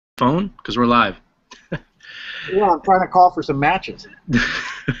phone? Because we're live. Yeah, I'm trying to call for some matches.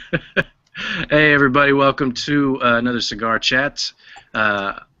 Hey, everybody. Welcome to another Cigar Chat.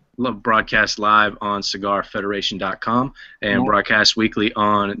 Broadcast live on CigarFederation.com and broadcast weekly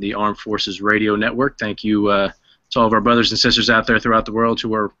on the Armed Forces Radio Network. Thank you to all of our brothers and sisters out there throughout the world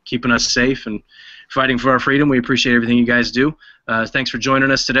who are keeping us safe and fighting for our freedom. We appreciate everything you guys do. Thanks for joining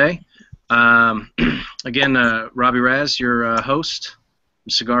us today. Again, Robbie Raz, your host,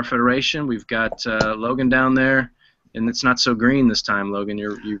 Cigar Federation. We've got Logan down there, and it's not so green this time, Logan.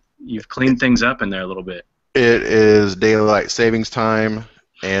 You've cleaned things up in there a little bit. It is daylight savings time,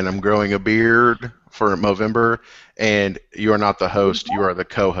 and I'm growing a beard for November, and you are not the host, you are the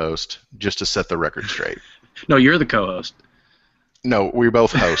co-host, just to set the record straight. No, you're the co-host. No, we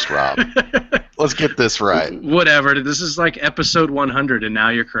both host, Rob. Let's get this right. Whatever. This is like episode 100, and now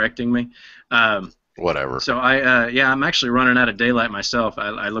you're correcting me. Whatever. So I'm actually running out of daylight myself.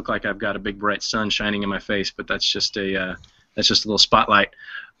 I look like I've got a big bright sun shining in my face, but that's just a little spotlight.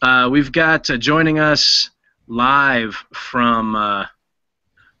 We've got joining us live from.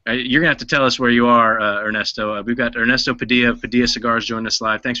 You're gonna have to tell us where you are, Ernesto. We've got Ernesto Padilla Cigars joining us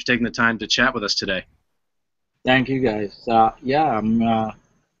live. Thanks for taking the time to chat with us today. Thank you, guys.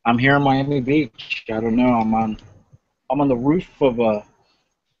 I'm here in Miami Beach. I don't know. I'm on the roof of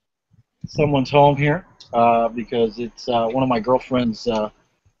someone's home here because it's one of my girlfriend's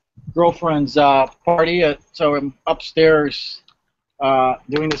party. So I'm upstairs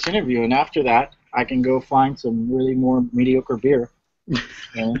doing this interview, and after that, I can go find some really more mediocre beer.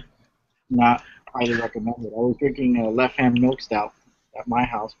 Not highly recommended. I was drinking a Left Hand Milk Stout at my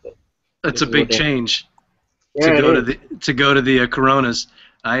house, but that's a big change to go to the Coronas.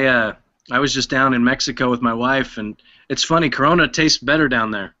 I was just down in Mexico with my wife, and it's funny. Corona tastes better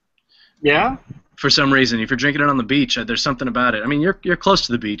down there. Yeah. For some reason, if you're drinking it on the beach, there's something about it. I mean, you're close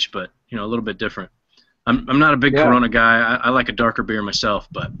to the beach, but a little bit different. I'm not a big Corona guy. I like a darker beer myself,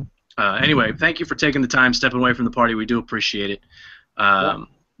 but anyway, thank you for taking the time, stepping away from the party. We do appreciate it.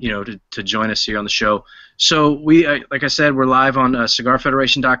 To join us here on the show. So we, like I said, we're live on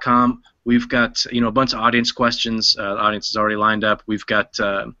CigarFederation.com. We've got a bunch of audience questions. The audience is already lined up. We've got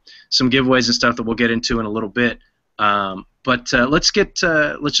some giveaways and stuff that we'll get into in a little bit. But let's just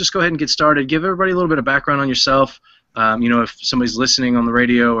go ahead and get started. Give everybody a little bit of background on yourself. If somebody's listening on the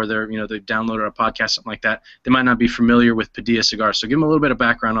radio or they've downloaded our podcast, something like that, they might not be familiar with Padilla Cigars. So give them a little bit of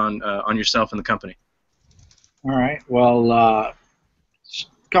background on yourself and the company. All right. Well,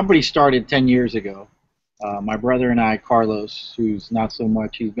 company started 10 years ago. My brother and I, Carlos, who's not so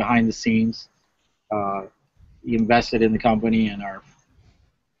much, he's behind the scenes. He invested in the company and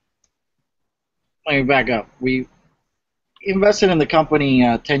let me back up. We invested in the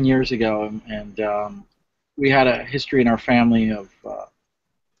company 10 years ago, and we had a history in our family of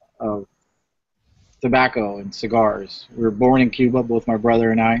tobacco and cigars. We were born in Cuba, both my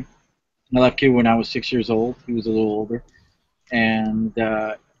brother and I. I left Cuba when I was 6 years old. He was a little older. And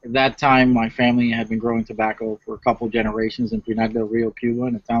at that time, my family had been growing tobacco for a couple generations in Pinar del Rio, Cuba,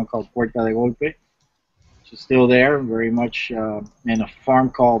 in a town called Puerta de Golpe, which is still there, very much in a farm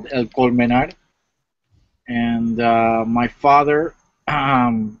called El Colmenar. And my father,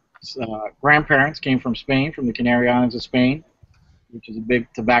 grandparents came from Spain, from the Canary Islands of Spain, which is a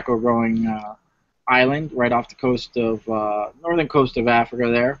big tobacco-growing island right off the coast of northern coast of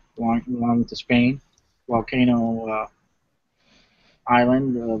Africa there, belonging to Spain, volcano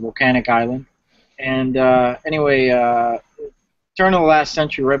island, volcanic island. And anyway, turn of the last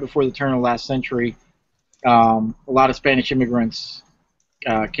century, right before the turn of the last century, a lot of Spanish immigrants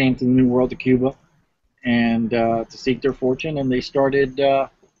came to the New World, to Cuba, and to seek their fortune, and they started, here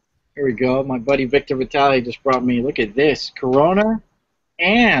we go, my buddy Victor Vitale just brought me, look at this, Corona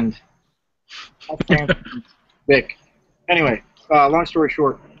and Vic. Anyway, long story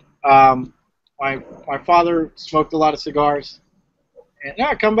short, my father smoked a lot of cigars. And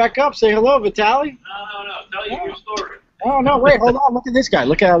yeah, come back up, say hello, Vitale. No, tell you your story. Oh, no, wait, hold on, look at this guy.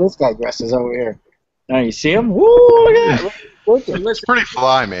 Look at how this guy dresses over here. Now, you see him? Woo, look at that. It's pretty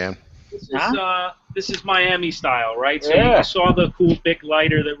fly, man. This is Miami style, right? So Yeah. you saw the cool big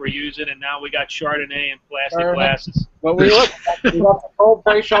lighter that we're using, and now we got Chardonnay and plastic glasses. But we got the whole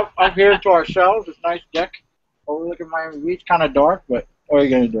place up here to ourselves. It's a nice deck overlooking Miami Beach. Kind of dark, but what are you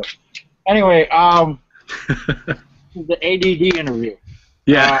going to do? Anyway, the ADD interview.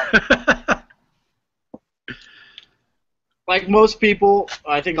 Yeah. Like most people,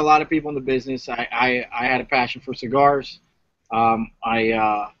 I think a lot of people in the business, I had a passion for cigars.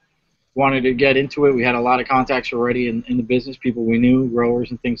 I wanted to get into it. We had a lot of contacts already in the business, people we knew,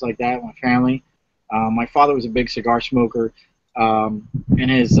 growers and things like that, my family. My father was a big cigar smoker. In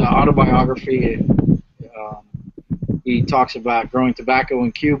his autobiography, um, he talks about growing tobacco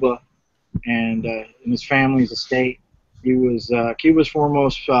in Cuba and in his family's estate. He was Cuba's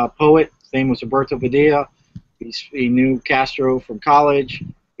foremost poet. His name was Roberto Padilla. He knew Castro from college.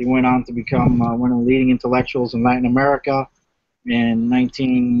 He went on to become one of the leading intellectuals in Latin America. In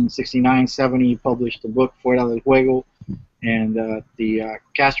 1969-70, he published the book Fuera del Juego, and the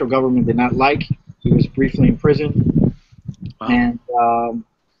Castro government did not like. He was briefly imprisoned. Wow. And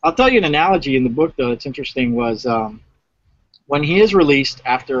I'll tell you an analogy in the book, though, that's interesting, was when he is released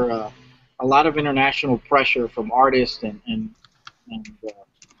after a lot of international pressure from artists and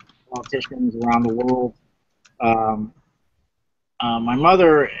politicians around the world. My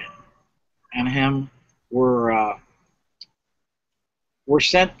mother and him were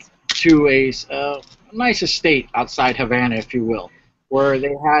sent to a nice estate outside Havana, if you will, where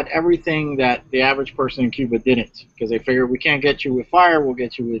they had everything that the average person in Cuba didn't, because they figured, we can't get you with fire, we'll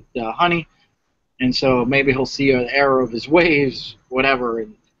get you with honey, and so maybe he'll see an error of his ways, whatever,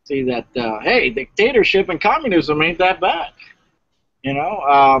 and see that, hey, dictatorship and communism ain't that bad, you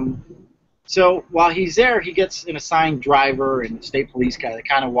know. So while he's there, he gets an assigned driver and a state police guy that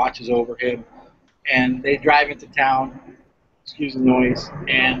kind of watches over him, and they drive into town. Excuse the noise.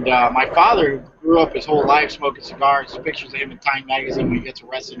 And my father grew up his whole life smoking cigars. Pictures of him in Time magazine when he gets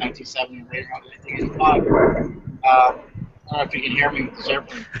arrested in 1970 and later on. I think he's alive. I don't know if you can hear me with this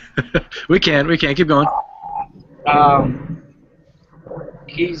airplane. We can. Keep going.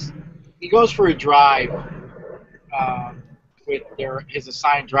 He goes for a drive with his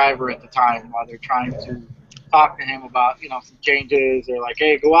assigned driver at the time while they're trying to talk to him about, you know, some changes. They're like,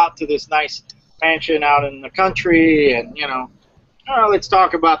 hey, go out to this nice mansion out in the country and, you know, let's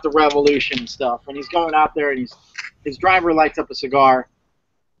talk about the revolution and stuff. And he's going out there, and his driver lights up a cigar,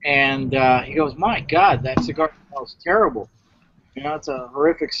 and he goes, my God, that cigar smells terrible. You know, it's a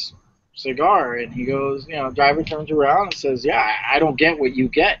horrific cigar. And he goes, you know, driver turns around and says, yeah, I don't get what you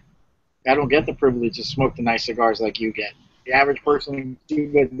get. I don't get the privilege to smoke the nice cigars like you get. The average person in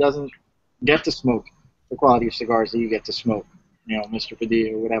Cuba doesn't get to smoke the quality of cigars that you get to smoke, you know, Mr.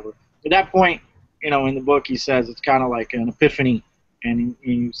 Padilla or whatever. At that point, you know, in the book, he says it's kind of like an epiphany, and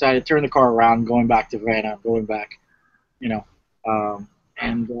he decided to turn the car around, going back to Havana, going back, you know.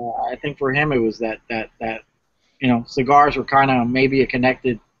 I think for him it was that you know, cigars were kind of maybe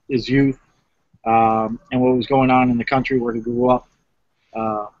connected his youth and what was going on in the country where he grew up,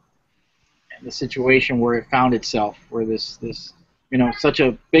 and the situation where it found itself, where this you know, such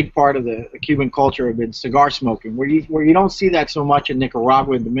a big part of the Cuban culture had been cigar smoking, where you don't see that so much in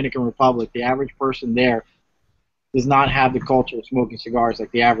Nicaragua and Dominican Republic. The average person there does not have the culture of smoking cigars like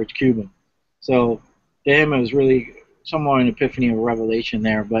the average Cuban. So to him, it was really somewhat an epiphany of a revelation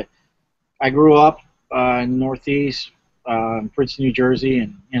there. But I grew up in the Northeast, in Princeton, New Jersey,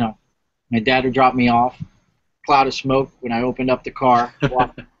 and, you know, my dad would drop me off, cloud of smoke when I opened up the car,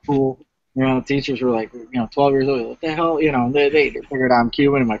 walked to the pool. You know, the teachers were like, you know, 12 years old, what the hell? You know, they figured I'm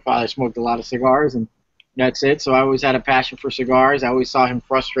Cuban, and my father smoked a lot of cigars, and that's it. So I always had a passion for cigars. I always saw him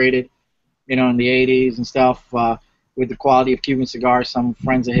frustrated, you know, in the 80s and stuff with the quality of Cuban cigars some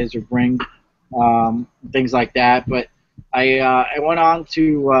friends of his would bring, things like that. But I went on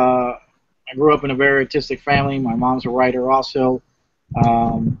to, I grew up in a very artistic family. My mom's a writer also,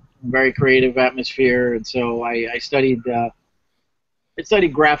 very creative atmosphere, and so I studied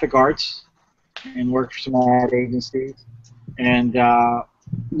graphic arts and worked for some ad agencies, and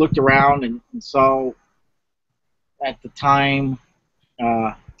looked around and saw at the time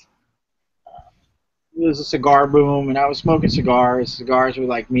there was a cigar boom, and I was smoking cigars. Cigars were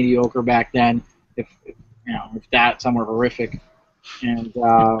like mediocre back then, if you know, if that, some were horrific, and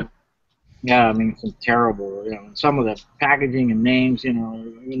yeah, I mean, some terrible, you know, some of the packaging and names, you know,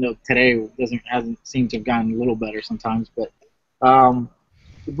 even though today hasn't seemed to have gotten a little better sometimes, but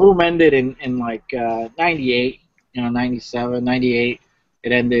the boom ended in like 98, you know, 97, 98.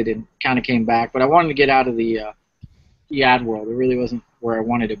 It ended and kind of came back. But I wanted to get out of the ad world. It really wasn't where I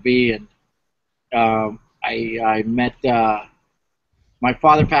wanted to be. And I met, my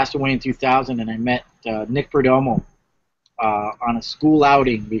father passed away in 2000, and I met Nick Perdomo on a school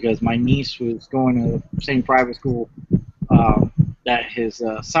outing because my niece was going to the same private school that his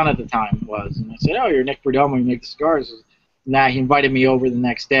son at the time was. And I said, oh, you're Nick Perdomo, you make the cigars. Nah, he invited me over the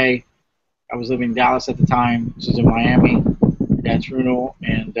next day. I was living in Dallas at the time. This was in Miami, my dad's funeral,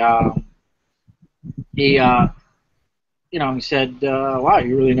 and he, you know, he said, "Wow,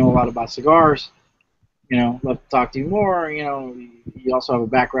 you really know a lot about cigars. You know, love to talk to you more. You know, you also have a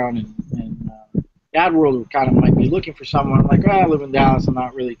background in the ad world. Who kind of might be looking for someone." I'm like, "Oh, I live in Dallas. I'm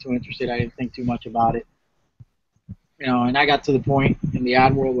not really too interested. I didn't think too much about it." and I got to the point in the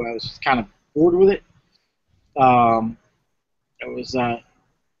ad world where I was just kind of bored with it. It was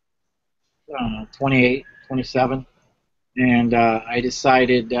 28, 27, and I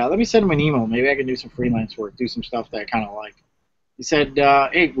decided, let me send him an email. Maybe I can do some freelance work, do some stuff that I kind of like. He said,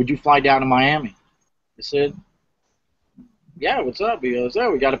 hey, would you fly down to Miami? I said, yeah, what's up? He goes,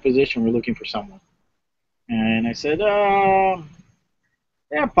 oh, we got a position. We're looking for someone. And I said, yeah,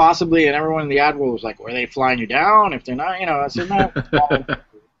 possibly. And everyone in the ad world was like, were they flying you down? If they're not, I said, no,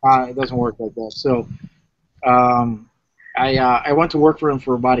 it doesn't work like that. So I went to work for him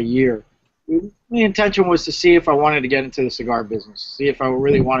for about a year. The intention was to see if I wanted to get into the cigar business, see if I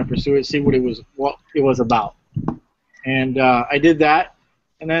really wanted to pursue it, see what it was about. And I did that.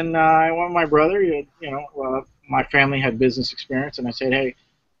 And then I went with my brother. My family had business experience, and I said, hey,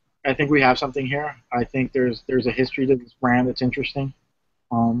 I think we have something here. I think there's a history to this brand that's interesting.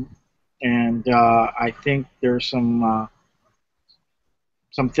 And I think there's some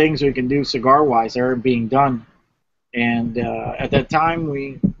things we can do cigar-wise that aren't being done. And at that time,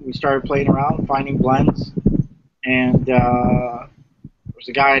 we started playing around, finding blends. And there was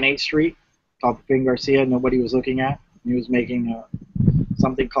a guy on 8th Street called Pepin Garcia nobody was looking at. He was making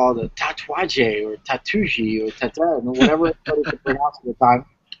something called a tatuaje or tatuji or tata, whatever it could pronounce at the time.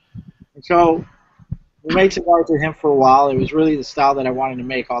 And so we made cigars with him for a while. It was really the style that I wanted to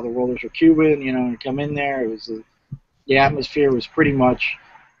make. All the rollers were Cuban, and come in there. It was the atmosphere was pretty much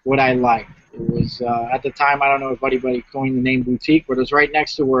what I liked. It was at the time, I don't know if anybody coined the name boutique, but it was right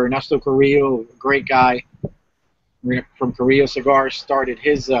next to where Ernesto Carrillo, a great guy from Carrillo Cigars, started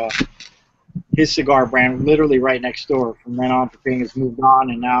his cigar brand, literally right next door. From then on, Pepin has moved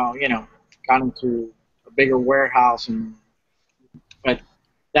on, and now got into a bigger warehouse. But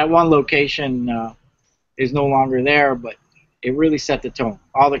that one location is no longer there, but it really set the tone.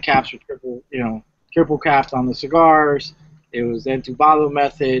 All the caps were triple caps on the cigars. It was the entubado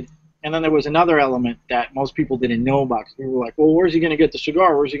method. And then there was another element that most people didn't know about. People were like, well, where's he going to get the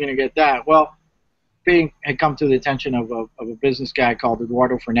cigar? Where's he going to get that? Well, Pepin had come to the attention of a business guy called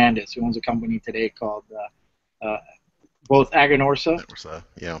Eduardo Fernandez, who owns a company today called both Aganorsa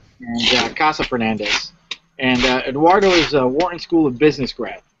yeah. and Casa Fernandez. And Eduardo is a Wharton School of Business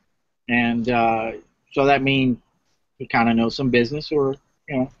grad. And so that means he kind of knows some business, or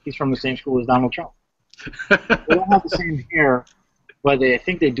he's from the same school as Donald Trump. They don't have the same hair, but I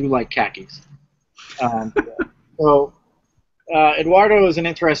think they do like khakis. So Eduardo is an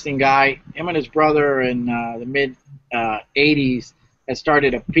interesting guy. Him and his brother in the mid-'80s had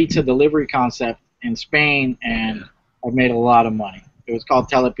started a pizza delivery concept in Spain, and have made a lot of money. It was called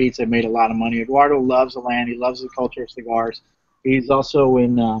Telepizza. It made a lot of money. Eduardo loves the land. He loves the culture of cigars. He's also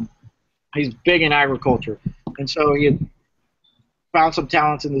he's big in agriculture, and so he had found some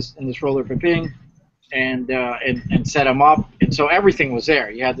talents in this roller Pepin, and set him up. And so everything was there.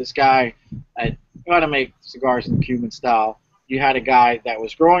 You had this guy that knew how to make cigars in the Cuban style. You had a guy that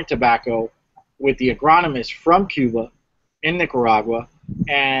was growing tobacco with the agronomist from Cuba in Nicaragua,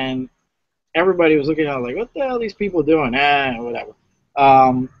 and everybody was looking at it like, what the hell are these people doing? Whatever.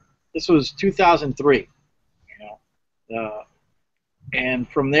 This was 2003, and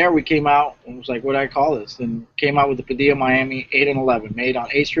from there we came out and was like, what do I call this? And came out with the Padilla Miami 8 and 11, made on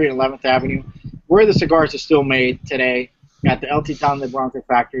 8th Street and 11th Avenue, where the cigars are still made today, at the El Titan de Bronce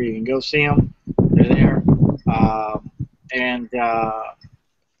factory. You can go see them. They're there. And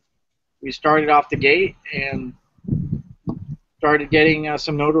we started off the gate and started getting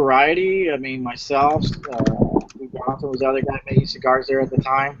some notoriety. I mean, myself, Lee Johnson was the other guy making cigars there at the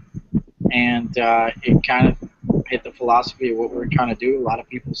time. And it kind of hit the philosophy of what we were trying to do. A lot of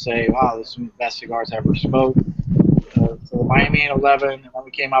people say, wow, this is one of the best cigars I ever smoked. So Miami 811, and then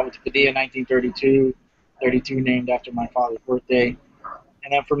we came out with the Padilla 1932, 32 named after my father's birthday.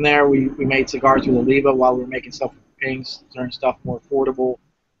 And then from there, we made cigars with Oliva while we were making stuff with Pepins, turning stuff more affordable.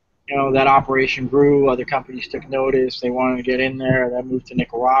 That operation grew. Other companies took notice. They wanted to get in there. That moved to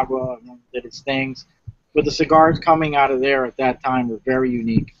Nicaragua and then did its things. But the cigars coming out of there at that time were very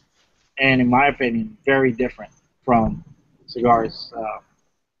unique, and in my opinion, very different from cigars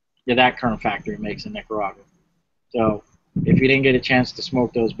that current factory makes in Nicaragua. So if you didn't get a chance to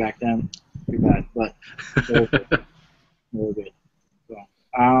smoke those back then, too bad. But they were good. So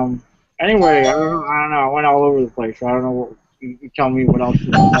anyway, I don't know. I went all over the place. I don't know what. You tell me what else.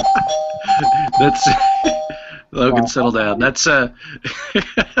 That's Logan. Settle down. That's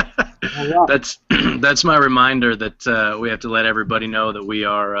that's my reminder that we have to let everybody know that we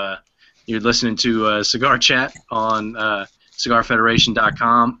are. You're listening to Cigar Chat on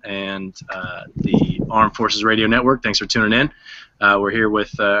CigarFederation.com and the Armed Forces Radio Network. Thanks for tuning in. We're here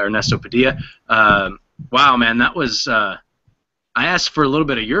with Ernesto Padilla. Wow, man, that was. I asked for a little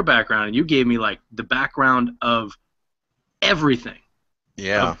bit of your background, and you gave me like the background of everything.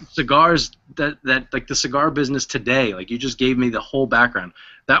 Yeah. Of cigars that like the cigar business today. Like you just gave me the whole background.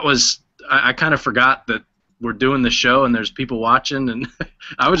 That was I kind of forgot that we're doing the show and there's people watching, and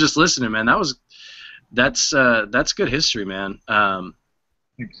I was just listening, man. That's good history, man.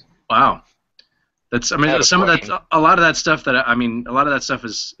 Wow. That's I I mean had a some of question. that a lot of that stuff that I mean a lot of that stuff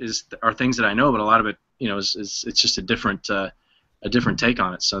are things that I know, but a lot of it is it's just a different take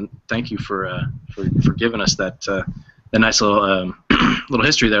on it. So thank you for giving us that nice little little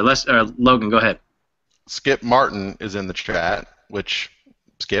history there. Logan, go ahead. Skip Martin is in the chat, which,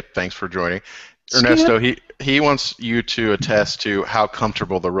 Skip, thanks for joining. Skip. Ernesto, he wants you to attest to how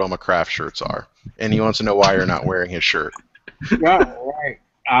comfortable the Roma Craft shirts are, and he wants to know why you're not wearing his shirt. Yeah, right.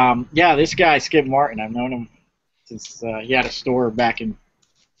 Yeah, this guy, Skip Martin, I've known him since he had a store back in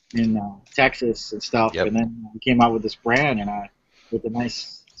Texas and stuff, Yep. and then he came out with this brand with a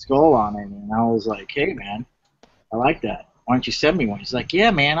nice skull on it, and I was like, hey, man, I like that. Why don't you send me one? He's like, yeah,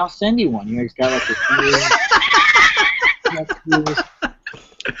 man, I'll send you one. He's got like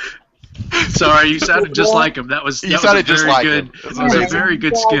Sorry, you sounded just like him. That was very good. That was a very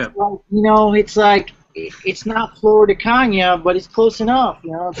good Skip. It's like it's not Florida but it's close enough.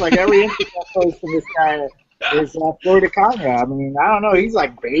 It's like every Instagram post from this guy is Florida. I mean, I don't know. He's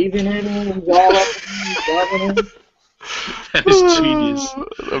like bathing in it. He's all up in it, loving it. That is genius.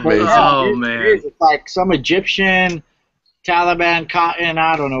 Amazing. Oh, man. It's like some Egyptian Taliban cotton.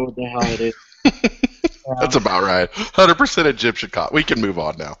 I don't know what the hell it is. That's about right. 100% Egyptian cotton. We can move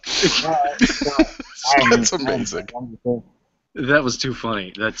on now. That's amazing. That was too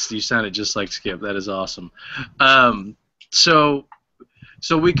funny. You sounded just like Skip. That is awesome. So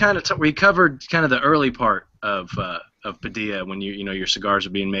we we covered kind of the early part of Padilla when your cigars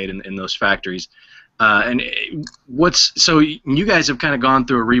are being made in those factories. And so you guys have kind of gone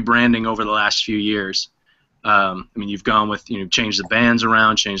through a rebranding over the last few years. I mean, you've gone with changed the bands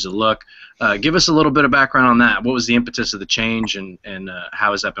around, changed the look. Give us a little bit of background on that. What was the impetus of the change, and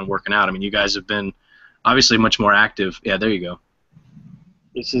how has that been working out? I mean, you guys have been obviously much more active. Yeah, there you go.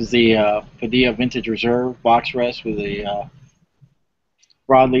 This is the Padilla Vintage Reserve box rest with a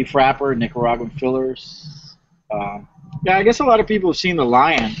broadleaf wrapper, Nicaraguan fillers. Yeah, I guess a lot of people have seen the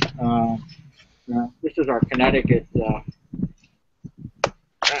Lion. This is our Connecticut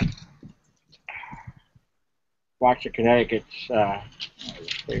box of Connecticut's.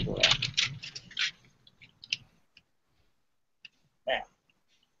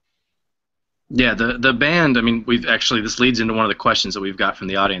 Yeah, the band. I mean, this leads into one of the questions that we've got from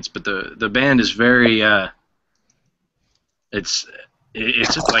the audience. But the band is very. It's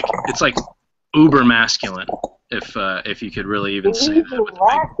like uber masculine, if you could really even say that.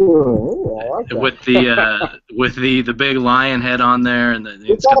 With the big lion head on there, and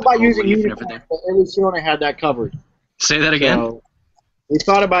we thought about using unicorn, but Illusione had that covered. Say that again. So we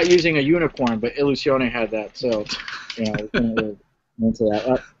thought about using a unicorn, but Illusione had that, so we couldn't into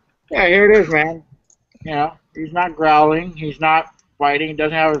that. Yeah, here it is, man. He's not growling, he's not fighting, he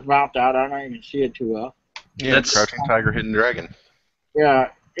doesn't have his mouth out. I don't know if you can see it too well. Yeah, that's Crouching Tiger, Hidden Dragon.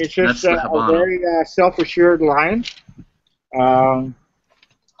 Yeah, it's just a very self-assured lion.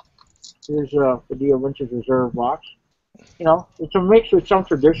 Here's a Padilla Vintage Reserve box. It's a mix with some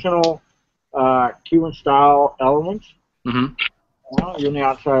traditional Cuban-style elements. Mm-hmm. On the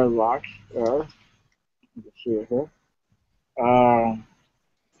outside of the box. You can see it here.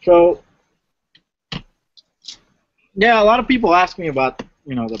 So, yeah, a lot of people ask me about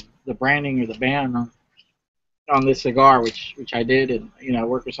the branding or the band on this cigar, which I did, and I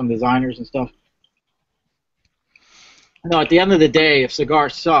worked with some designers and stuff. At the end of the day, if cigar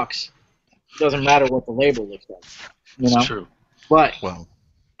sucks, it doesn't matter what the label looks like. It's true. But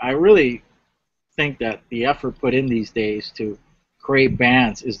I really think that the effort put in these days to create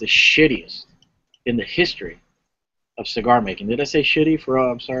bands is the shittiest in the history of cigar making. Did I say shitty?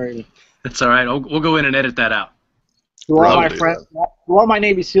 I'm sorry. That's all right. We'll go in and edit that out. To all my friends, to all my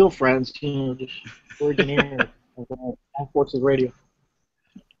Navy SEAL friends, just working here on Forces Radio,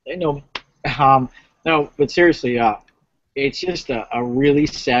 they know me. No, but seriously, it's just a really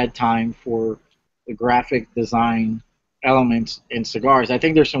sad time for the graphic design elements in cigars. I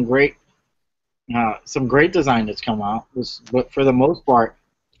think there's some great design that's come out, but for the most part,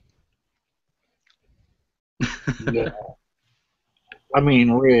 yeah, I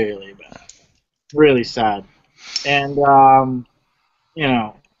mean, really bad, really sad, and I'm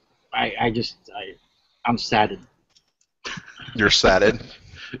saddened. You're saddened?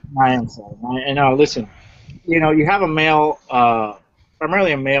 I am saddened. I know. Listen, you have a male,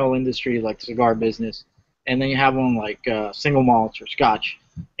 primarily a male industry like the cigar business. and then you have one like single malts or Scotch,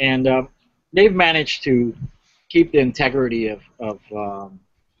 and they've managed to keep the integrity of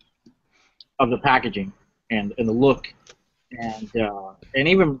the packaging and the look, and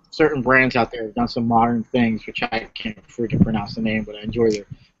even certain brands out there have done some modern things, which I can't freaking pronounce the name, but I enjoy their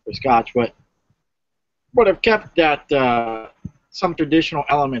Scotch, but have kept that some traditional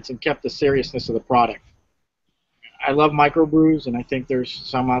elements and kept the seriousness of the product. I love microbrews, and I think there's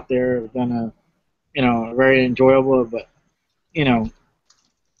some out there that have done very enjoyable, but you know,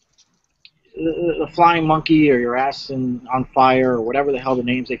 the flying monkey or your ass on fire or whatever the hell the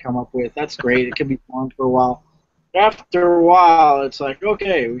names they come up with, that's great. It can be fun for a while. After a while, it's like,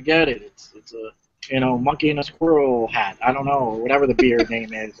 okay, we get it. It's a monkey in a squirrel hat. I don't know, or whatever the beer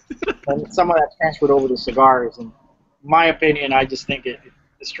name is. And some of that's transferred over to cigars. And in my opinion, I just think it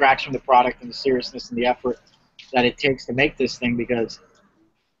distracts from the product and the seriousness and the effort that it takes to make this thing, because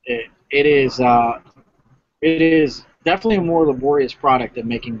it is definitely a more laborious product than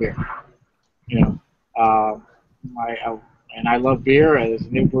making beer. And I love beer. There's a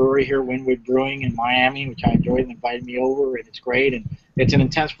new brewery here, Wynwood Brewing in Miami, which I enjoyed, and invited me over, and it's great. And it's an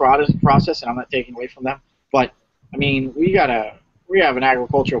intense process, and I'm not taking away from them. But I mean, we have an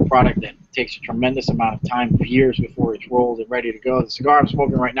agricultural product that takes a tremendous amount of time, years before it's rolled and ready to go. The cigar I'm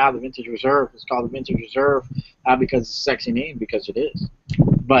smoking right now, the Vintage Reserve, is called the Vintage Reserve, not because it's a sexy name, because it is,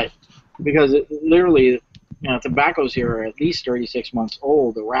 but because literally, tobaccos here are at least 36 months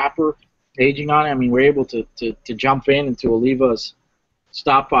old. The wrapper, aging on it. I mean, we're able to jump into Oliva's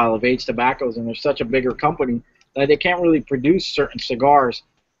stockpile of aged tobaccos, and they're such a bigger company that they can't really produce certain cigars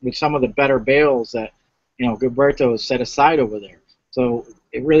with some of the better bales that Gilberto has set aside over there. So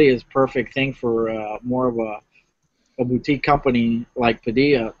it really is a perfect thing for more of a boutique company like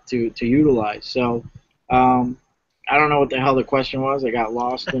Padilla to utilize. So I don't know what the hell the question was. I got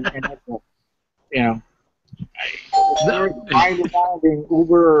lost in it. But, being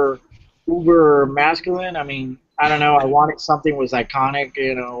uber masculine. I mean, I don't know. I wanted something was iconic,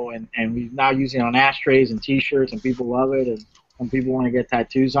 and we're now using it on ashtrays and T-shirts, and people love it, and some people want to get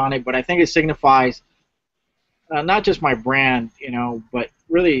tattoos on it. But I think it signifies not just my brand, but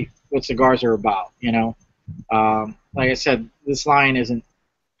really what cigars are about. Like I said, this line isn't,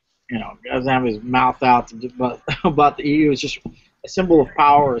 doesn't have his mouth out about the EU. It's just a symbol of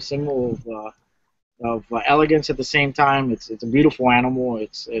power, a symbol of elegance at the same time. It's a beautiful animal.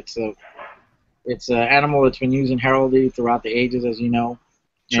 It's an animal that's been used in heraldry throughout the ages, as you know,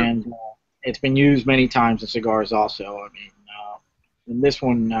 sure. And it's been used many times in cigars also. I mean, in this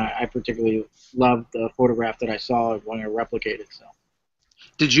one, I particularly loved the photograph that I saw when I replicated. So,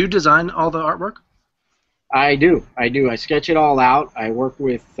 did you design all the artwork? I do. I sketch it all out. I work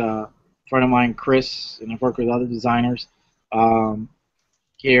with a friend of mine, Chris, and I've worked with other designers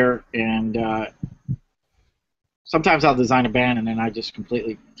here, and sometimes I'll design a band and then I just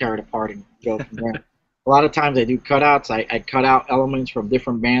completely tear it apart and go from there. A lot of times I do cutouts. I cut out elements from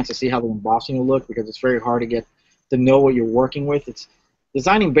different bands to see how the embossing will look, because it's very hard to get to know what you're working with.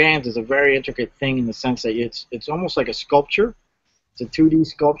 Designing bands is a very intricate thing in the sense that it's almost like a sculpture. It's a 2D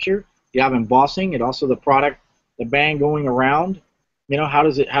sculpture. You have embossing, and also the product, the band going around. How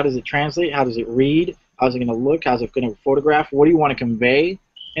does it translate? How does it read? How's it going to look? How's it going to photograph? What do you want to convey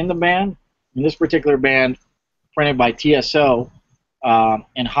in the band? In this particular band, printed by TSO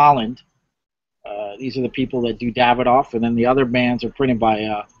in Holland. These are the people that do Davidoff, and then the other bands are printed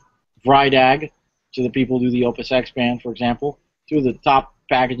by Vrydag, which are the people who do the Opus X band, for example. Two of the top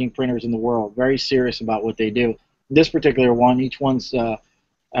packaging printers in the world, very serious about what they do. This particular one, each one's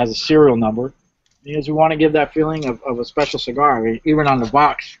has a serial number, because we want to give that feeling of a special cigar. I mean, even on the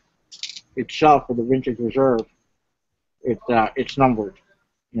box itself for the Vintage Reserve, it's numbered.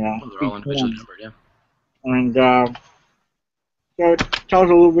 They're all individually numbered, yeah. And so it tells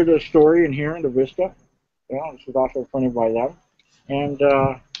a little bit of the story in here in the Vista. This is also printed by them. And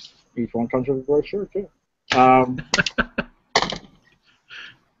each one comes with a brochure, too.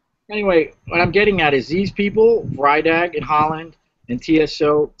 Anyway, what I'm getting at is these people, Vrydag in Holland and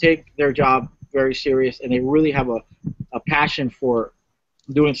TSO, take their job very serious, and they really have a passion for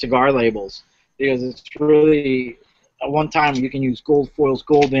doing cigar labels, because it's really, at one time, you can use gold foils,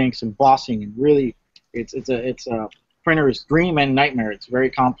 gold inks, embossing, and really, it's a printer's dream and nightmare. It's a very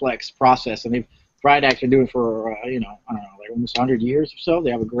complex process, and Vrydag been doing it for I don't know, like almost 100 years or so.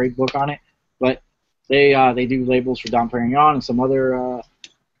 They have a great book on it, but they do labels for Dom Perignon and some other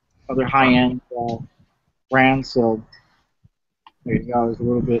high-end brands. So there you go. It's a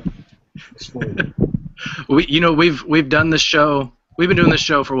little bit. We've done this show. We've been doing this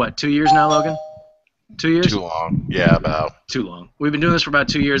show for what, 2 years now, Logan? 2 years? Too long. Yeah, about. Too long. We've been doing this for about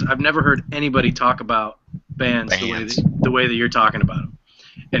 2 years. I've never heard anybody talk about bands the way that you're talking about them.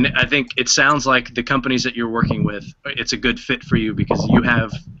 And I think it sounds like the companies that you're working with, it's a good fit for you because you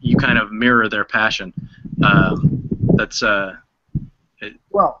kind of mirror their passion. That's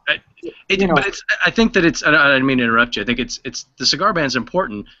Well, you know, but I think that it's. I didn't mean to interrupt you. I think it's the cigar band's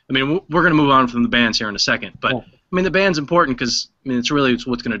important. I mean, we're going to move on from the bands here in a second, but I mean the band's important because I mean it's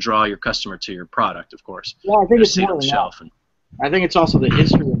what's going to draw your customer to your product, of course. well, I think it's See it more on the than shelf. that. I think it's also the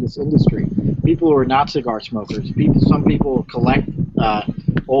history of this industry. People who are not cigar smokers, some people collect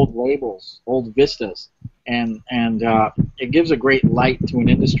old labels, old vistas, and it gives a great light to an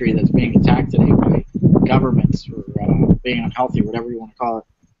industry that's being attacked today by governments for being unhealthy, whatever you want to call it.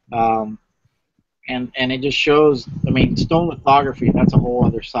 And it just shows. I mean, stone lithography. That's a whole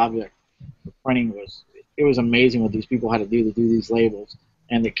other subject. The printing was amazing what these people had to do these labels,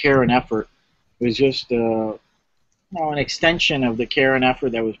 and the care and effort was just. An extension of the care and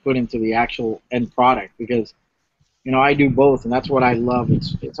effort that was put into the actual end product, because I do both, and that's what I love.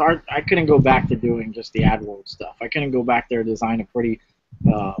 It's hard. I couldn't go back to doing just the AdWords stuff. I couldn't go back there to design a pretty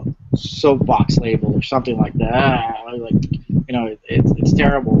soapbox label or something like that. It's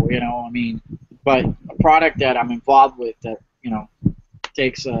terrible. I mean, but a product that I'm involved with that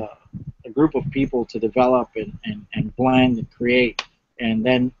takes a group of people to develop and blend and create, and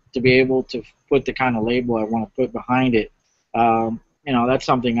then to be able to put the kind of label I want to put behind it, that's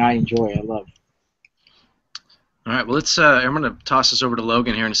something I enjoy. I love. All right, well, I'm going to toss this over to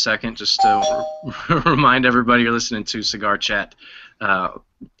Logan here in a second, just to remind everybody you're listening to Cigar Chat,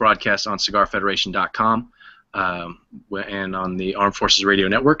 broadcast on CigarFederation.com and on the Armed Forces Radio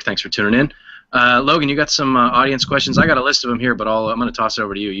Network. Thanks for tuning in. Logan, you got some audience questions. I got a list of them here, but I'm going to toss it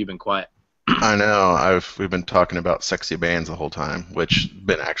over to you. You've been quiet. I know. We've been talking about sexy bands the whole time, which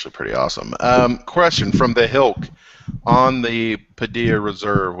been actually pretty awesome. Question from the Hilk on the Padilla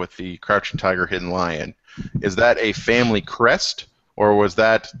Reserve with the Crouching Tiger, Hidden Lion. Is that a family crest, or was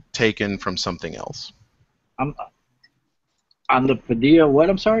that taken from something else? On the Padilla, what?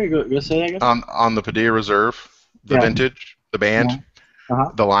 I'm sorry. Go say that again. On the Padilla Reserve, the vintage, the band,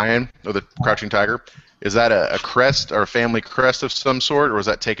 the lion, or the Crouching Tiger. Is that a crest or a family crest of some sort, or was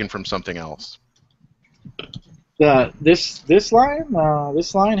that taken from something else? This line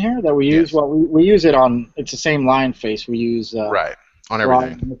here that we use. Yes. Well, we use it on. It's the same line face we use. Right, on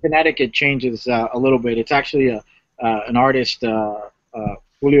everything. The Connecticut changes a little bit. It's actually an artist,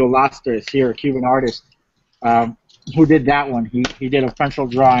 Julio Lastres here, a Cuban artist, who did that one. He did a pencil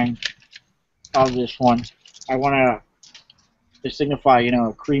drawing of this one. I want to signify, a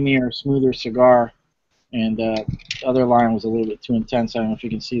creamier, smoother cigar. And the other line was a little bit too intense. I don't know if you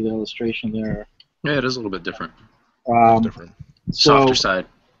can see the illustration there. Yeah, it is a little bit different. Different. Softer side.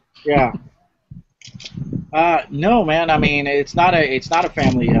 Yeah. No, man. I mean, it's not a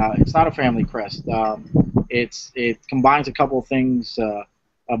family crest. It combines a couple of things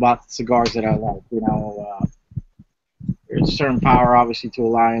about the cigars that I like. There's a certain power, obviously, to a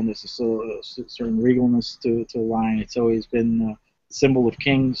lion. There's a certain regalness to a lion. It's always been a symbol of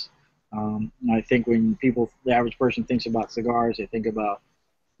kings. I think when the average person thinks about cigars, they think about,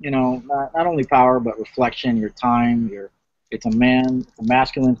 not only power but reflection, your time. It's a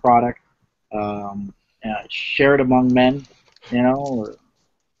masculine product, shared among men, or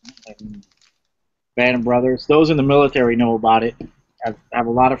band of brothers. Those in the military know about it. I have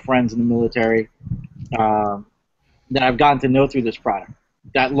a lot of friends in the military that I've gotten to know through this product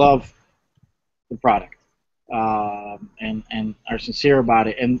that love the product. And are sincere about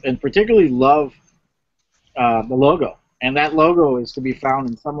it, and particularly love the logo. And that logo is to be found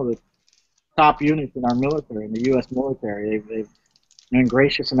in some of the top units in our military, in the U.S. military. They've been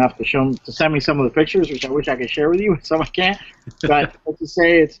gracious enough to send me some of the pictures, which I wish I could share with you, but some I can't. But let's just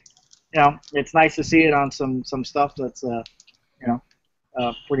say it's nice to see it on some stuff that's a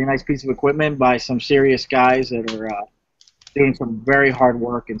pretty nice piece of equipment by some serious guys that are doing some very hard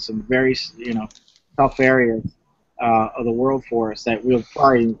work in some very tough areas of the world for us that we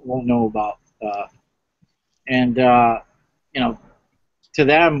probably won't know about. To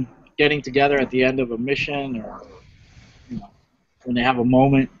them, getting together at the end of a mission or when they have a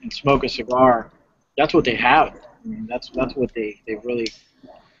moment and smoke a cigar, that's what they have. I mean, that's what they really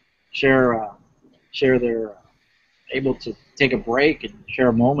share their able to take a break and share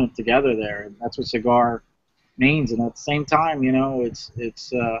a moment together there, and that's what cigar means. And at the same time, it's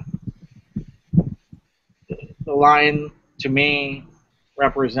the lion to me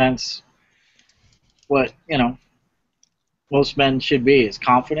represents what most men should be: is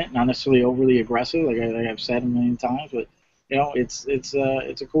confident, not necessarily overly aggressive, like I've said a million times, but you know, it's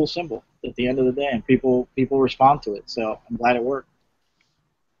a cool symbol at the end of the day, and people respond to it. So I'm glad it worked.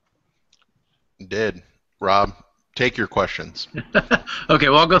 Did. Rob, take your questions. Okay,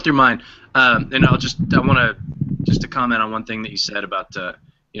 well, I'll go through mine, and I want to just to comment on one thing that you said about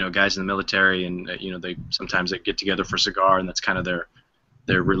guys in the military, and they sometimes get together for a cigar, and that's kind of their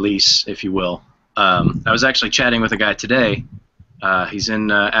release, if you will. I was actually chatting with a guy today. He's in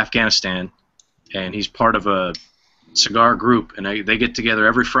Afghanistan, and he's part of a cigar group, and they get together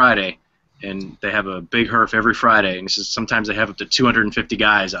every Friday, and they have a big herf every Friday, and he says sometimes they have up to 250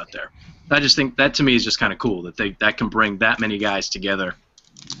 guys out there. I just think that to me is just kind of cool that can bring that many guys together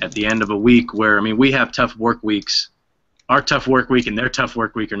at the end of a week where, I mean, we have tough work weeks. Our tough work week and their tough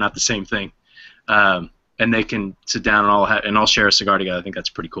work week are not the same thing. And they can sit down and all share a cigar together. I think that's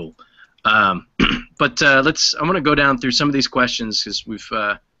pretty cool. But I'm going to go down through some of these questions because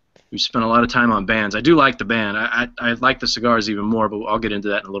we've spent a lot of time on bands. I do like the band. I like the cigars even more, but I'll get into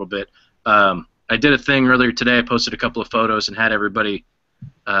that in a little bit. I did a thing earlier today. I posted a couple of photos and had everybody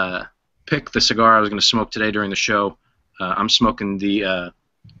pick the cigar I was going to smoke today during the show. I'm smoking the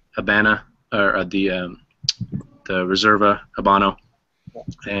Habana, or the Reserva Habano,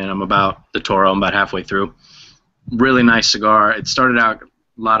 and I'm about the Toro. I'm about halfway through. Really nice cigar. It started out a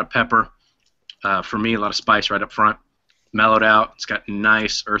lot of pepper. For me, a lot of spice right up front. Mellowed out. It's got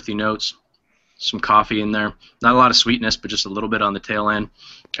nice earthy notes. Some coffee in there. Not a lot of sweetness, but just a little bit on the tail end.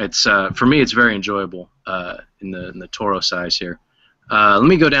 It's for me, it's very enjoyable in the Toro size here. Let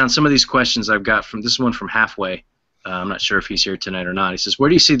me go down some of these questions I've got from this one from Halfway. I'm not sure if he's here tonight or not. He says, where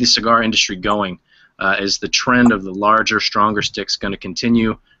do you see the cigar industry going? Is the trend of the larger, stronger sticks going to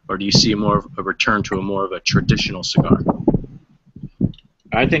continue, or do you see more of a return to more of a traditional cigar?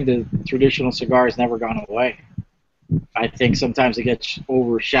 I think the traditional cigar has never gone away. I think sometimes it gets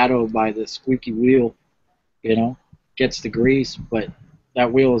overshadowed by the squeaky wheel, gets the grease, but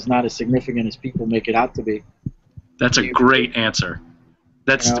that wheel is not as significant as people make it out to be. That's a great answer.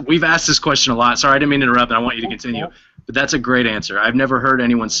 We've asked this question a lot. Sorry, I didn't mean to interrupt, and I want you to continue. But that's a great answer. I've never heard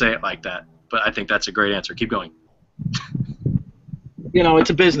anyone say it like that, but I think that's a great answer. Keep going. It's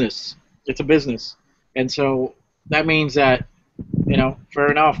a business. It's a business. And so that means that,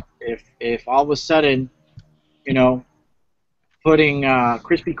 fair enough, if all of a sudden, putting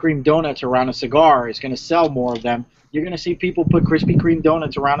Krispy Kreme donuts around a cigar is going to sell more of them, you're going to see people put Krispy Kreme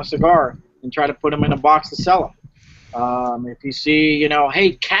donuts around a cigar and try to put them in a box to sell them. If you see,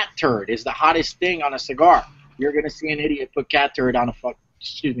 hey, cat turd is the hottest thing on a cigar, you're gonna see an idiot put cat turd on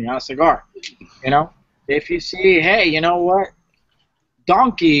a cigar. If you see, hey, you know what,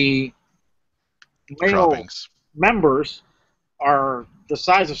 donkey male members are the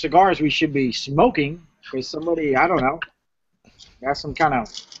size of cigars we should be smoking, because somebody, I don't know, has some kind of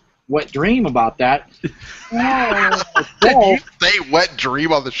wet dream about that. Did you say wet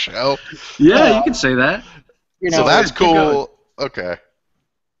dream on the show? Yeah, you can say that. So that's cool. Okay.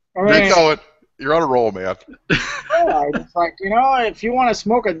 Keep going. You're on a roll, man. Yeah, it's like, if you want to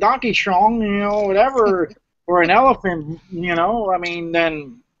smoke a donkey strong, whatever, or an elephant, I mean,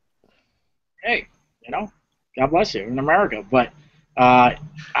 then, hey, God bless you in America. But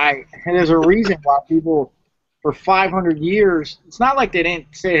there's a reason why people, for 500 years, it's not like they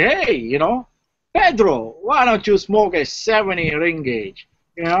didn't say, hey, Pedro, why don't you smoke a 70 ring gauge?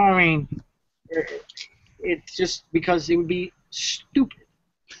 I mean, it's just because it would be stupid.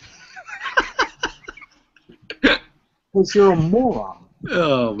 Because you're a moron.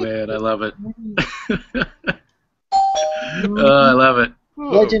 Oh, man, I love it. I love it.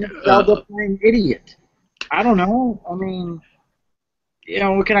 Legend of Zelda playing idiot. I don't know. I mean,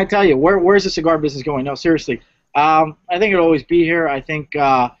 what can I tell you? Where's the cigar business going? No, seriously. I think it'll always be here. I think,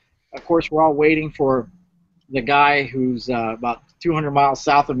 of course, we're all waiting for the guy who's about 200 miles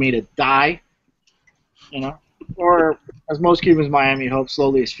south of me to die. Or as most Cubans in Miami hope,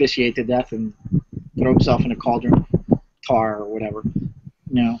 slowly asphyxiate to death and throw himself in a cauldron of tar or whatever.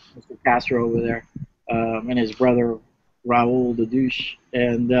 Mr. Castro over there, and his brother Raul the douche,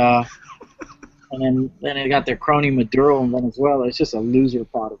 and then they got their crony Maduro in Venezuela. It's just a loser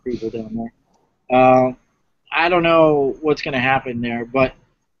pot of people down there. I don't know what's going to happen there, but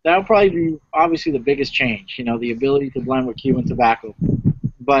that'll probably be obviously the biggest change. The ability to blend with Cuban tobacco.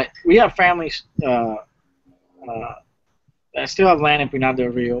 But we have families. I still have land in Pinar del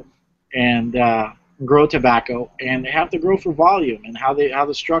Rio and grow tobacco, and they have to grow for volume and how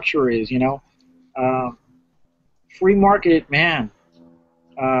the structure is, free market, man.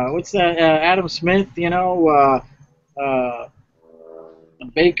 What's that? Adam Smith, the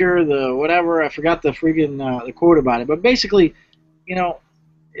baker, the whatever. I forgot the freaking the quote about it, but basically,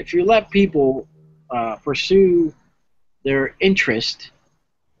 if you let people pursue their interest,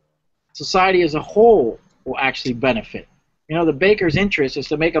 society as a whole will actually benefit. You know, the baker's interest is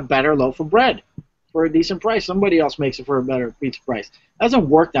to make a better loaf of bread for a decent price. Somebody else makes it for a better pizza price. That doesn't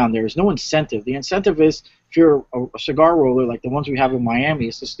work down there. There's no incentive. The incentive is, if you're a cigar roller like the ones we have in Miami,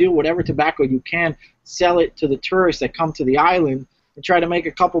 is to steal whatever tobacco you can, sell it to the tourists that come to the island, and try to make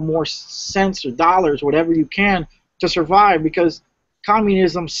a couple more cents or dollars, whatever you can, to survive, because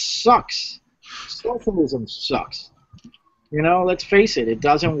communism sucks. Socialism sucks. You know, let's face it, it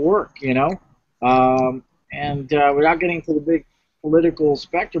doesn't work, you know. Without getting into the big political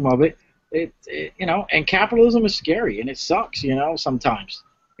spectrum of it, you know, and capitalism is scary, and it sucks, you know, sometimes.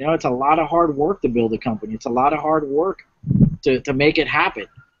 You know, it's a lot of hard work to build a company. It's a lot of hard work to make it happen.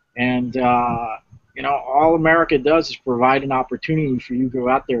 And, you know, all America does is provide an opportunity for you to go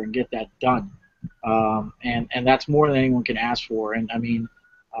out there and get that done. And that's more than anyone can ask for. And, I mean,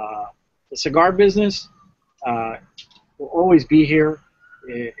 the cigar business will always be here.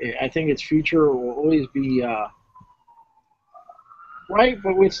 I think its future will always be bright,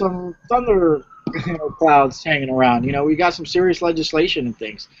 but with some thunder clouds hanging around. You know, we got some serious legislation and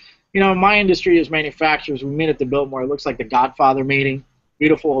things. You know, my industry is manufacturers. We meet at the Biltmore. It looks like the Godfather meeting.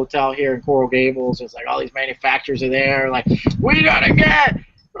 Beautiful hotel here in Coral Gables. It's like all these manufacturers are there. Like, we gotta get,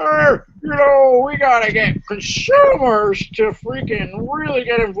 we gotta get consumers to freaking really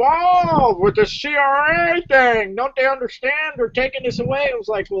get involved with the CRA thing. Don't they understand? They're taking this away. It was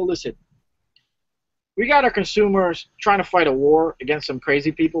like, well, listen. We got our consumers trying to fight a war against some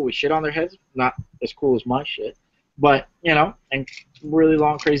crazy people with shit on their heads. Not as cool as my shit. But, you know, and really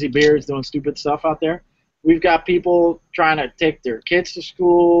long, crazy beards doing stupid stuff out there. We've got people trying to take their kids to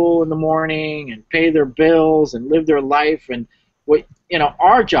school in the morning and pay their bills and live their life. And, what you know,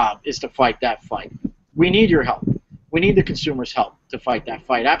 our job is to fight that fight. We need your help. We need the consumers' help to fight that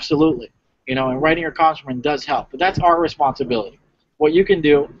fight. Absolutely. You know, and writing your congressman does help. But that's our responsibility. What you can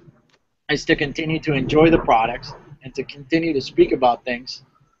do is to continue to enjoy the products and to continue to speak about things.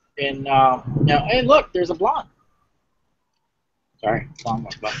 And, you know, hey, look, there's a blonde. Sorry, blonde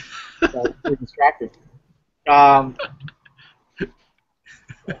was too distracted.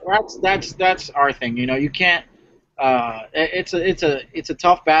 That's our thing. You know, you can't. It's a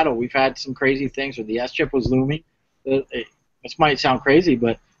tough battle. We've had some crazy things where the S chip was looming. This might sound crazy,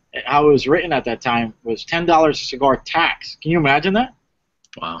 but how it was written at that time was $10 a cigar tax. Can you imagine that?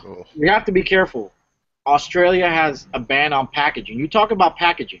 Wow. We have to be careful. Australia has a ban on packaging. You talk about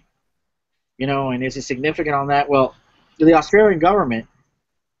packaging, you know, and is it significant on that? Well, to the Australian government,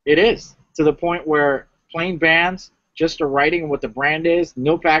 it is, to the point where plain bans, just a writing what the brand is,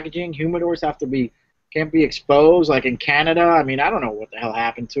 no packaging, humidors can't be exposed, like in Canada. I mean, I don't know what the hell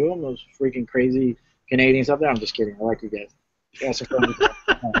happened to them, those freaking crazy Canadians up there. I'm just kidding. I like you guys.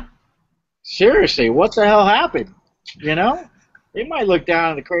 Seriously, what the hell happened? You know? They might look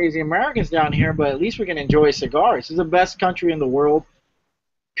down at the crazy Americans down here, but at least we can enjoy cigars. This is the best country in the world,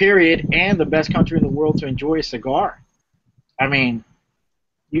 period, and the best country in the world to enjoy a cigar. I mean,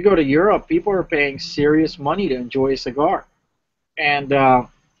 you go to Europe, people are paying serious money to enjoy a cigar. And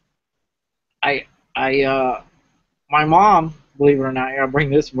my mom, believe it or not, I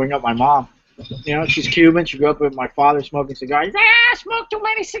bring up my mom. You know, she's Cuban. She grew up with my father smoking cigars. I smoke too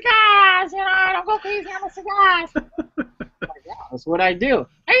many cigars. You know, I don't go crazy on the cigars. I'm like, yeah, that's what I do.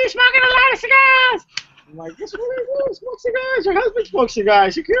 Hey, you smoking a lot of cigars? I'm like, that's what I do. Smoke cigars. Your husband smokes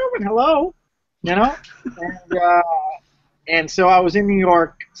cigars. You're Cuban. Hello. You know? And so I was in New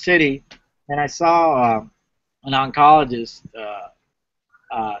York City, and I saw an oncologist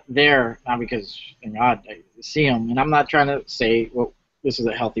there, not because, you know, I see him, and I'm not trying to say, well, this is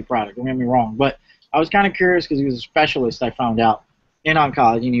a healthy product. Don't get me wrong. But I was kind of curious because he was a specialist, I found out, in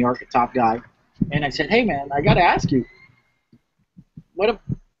oncology in New York, a top guy. And I said, hey, man, I got to ask you, what if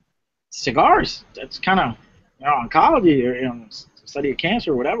cigars, that's kind of, you know, oncology or, you know, study of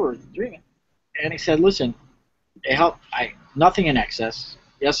cancer or whatever, treatment. And he said, listen, it help, nothing in excess.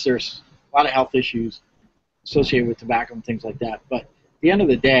 Yes, there's a lot of health issues associated with tobacco and things like that. But at the end of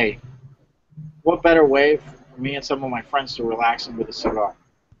the day, what better way for me and some of my friends to relax with a cigar,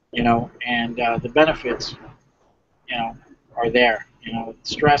 you know? And the benefits, you know, are there. You know,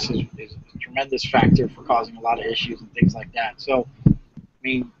 stress is a tremendous factor for causing a lot of issues and things like that. So, I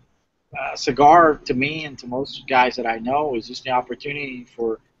mean, cigar to me and to most guys that I know is just the opportunity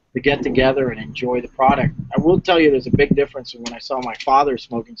to get together and enjoy the product. I will tell you there's a big difference from when I saw my father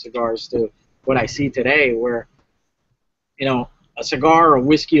smoking cigars to what I see today, where, you know, a cigar, a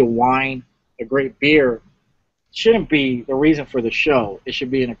whiskey, a wine, a great beer shouldn't be the reason for the show. It should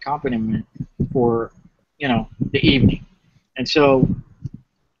be an accompaniment for, you know, the evening. And so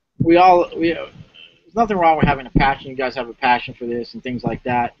there's nothing wrong with having a passion. You guys have a passion for this and things like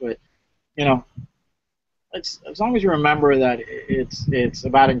that. But you know, it's as long as you remember that it's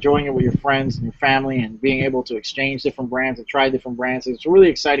about enjoying it with your friends and your family and being able to exchange different brands and try different brands. It's a really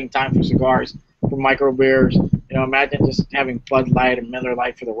exciting time for cigars, for micro beers. You know, imagine just having Bud Light and Miller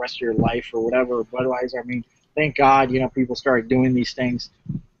Lite for the rest of your life or whatever. Budweiser. I mean, thank God, you know, people started doing these things.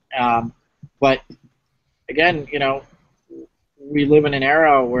 But again, you know, we live in an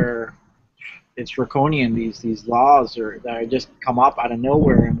era where it's draconian. These laws that just come up out of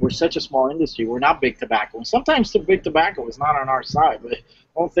nowhere, and we're such a small industry. We're not big tobacco, and sometimes the big tobacco is not on our side, but I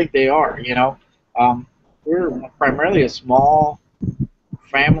don't think they are. You know, we're primarily a small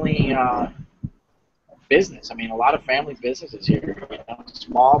family business. I mean, a lot of family businesses here. You know,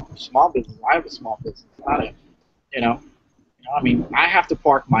 small business. I have a small business. Not a, you know, I mean, I have to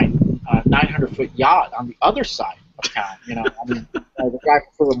park my 900-foot yacht on the other side of town. You know, I mean, the guy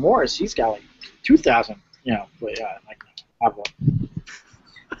from Philip Morris, he's got like 2,000. You know, but like have one.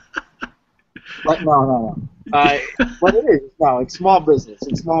 But no. But it is it's small business.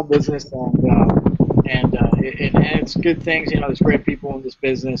 It's small business, and it's good things. You know, there's great people in this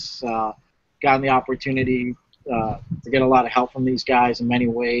business. Gotten the opportunity to get a lot of help from these guys in many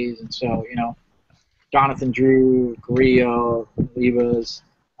ways, and so you know, Jonathan Drew, Carrillo, Olivas,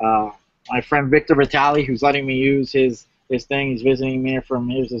 my friend Victor Vitale, who's letting me use his thing. He's visiting me from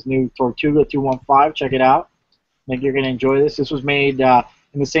here's his new Tortuga 215. Check it out. I think you're gonna enjoy this. This was made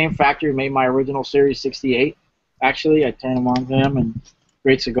in the same factory made my original Series 68. Actually, I turned them on to him, and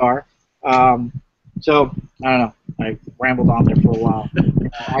great cigar. So I don't know. I rambled on there for a while.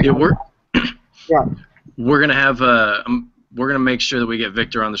 We're gonna have we're gonna make sure that we get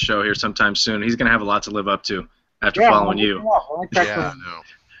Victor on the show here sometime soon. He's gonna have a lot to live up to after following you.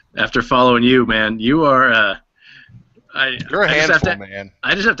 After following you, man, you are. You're a handful, man.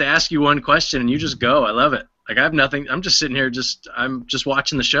 I just have to ask you one question, and you just go. I love it. Like I have nothing. I'm just sitting here, I'm just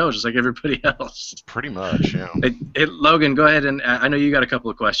watching the show, just like everybody else. Pretty much, yeah. Hey, Logan, go ahead, and I know you got a couple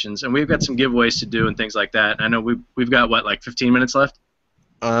of questions, and we've got some giveaways to do and things like that. I know we've got what, like 15 minutes left.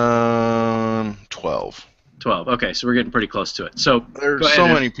 12. 12. Okay, so we're getting pretty close to it. So there's so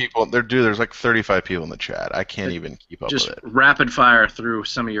many people. There's like 35 people in the chat. I can't even keep up with it. Just rapid fire through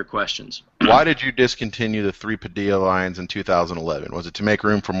some of your questions. Why did you discontinue the 3 Padilla lines in 2011? Was it to make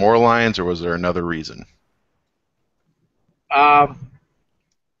room for more lines, or was there another reason?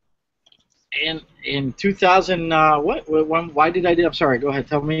 In 2000, why did I do? I'm sorry. Go ahead.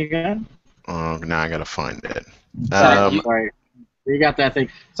 Tell me again. Oh, now I gotta find it. Sorry. You got that thing.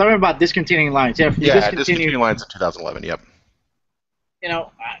 Something about discontinuing lines. Yeah, discontinuing lines in 2011. Yep. You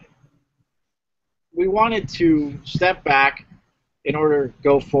know, we wanted to step back in order to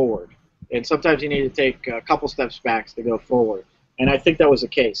go forward, and sometimes you need to take a couple steps back to go forward. And I think that was the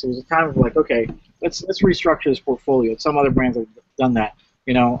case. It was a time of like, okay, let's restructure this portfolio. Some other brands have done that.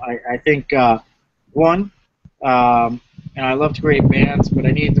 You know, I think and I love to create bands, but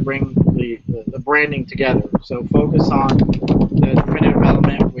I needed to bring the branding together. So focus on the definitive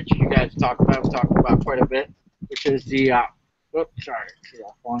element, which you guys talked about quite a bit, which is the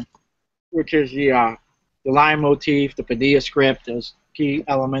line motif, the Padilla script, those key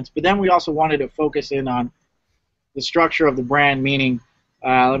elements. But then we also wanted to focus in on the structure of the brand, meaning,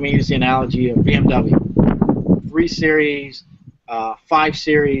 let me use the analogy of BMW. 3 Series, 5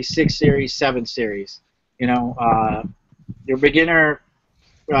 Series, 6 Series, 7 Series. You know, your beginner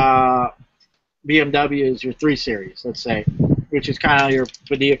BMW is your 3 Series, let's say, which is kind of your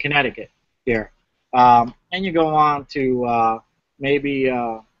Padilla Connecticut here. And you go on to maybe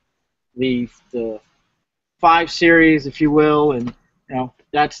the 5 Series, if you will, and you know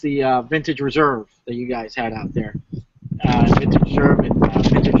that's the Vintage Reserve that you guys had out there. Vintage Reserve and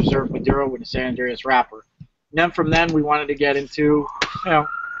Vintage Reserve Maduro with a San Andreas wrapper. And then from then we wanted to get into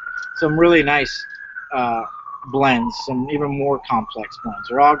some really nice blends, some even more complex blends.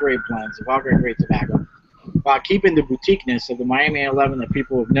 They're all great blends. They've all got great tobacco. While keeping the boutiqueness of the Miami 11 that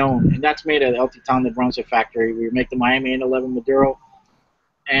people have known, and that's made at El Titan de Bronce factory. We make the Miami 11 Maduro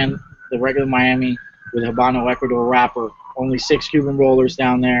and the regular Miami with Habano Ecuador wrapper. Only 6 Cuban rollers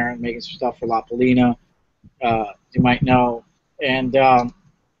down there, making some stuff for La Polina, you might know. And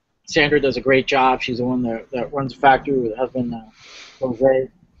Sandra does a great job. She's the one that runs the factory with her husband, Jose,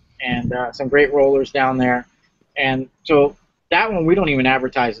 and some great rollers down there. And so that one we don't even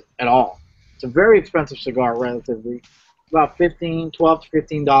advertise at all. It's a very expensive cigar, relatively. About $12 to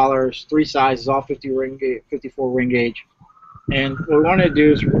 $15, 3 sizes, all 54 ring gauge. And what we wanted to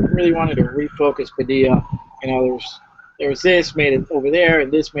do is we really wanted to refocus Padilla. You know, there was this made it over there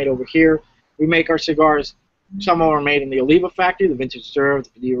and this made over here. We make our cigars. Some of them are made in the Oliva factory, the Vintage Reserve, the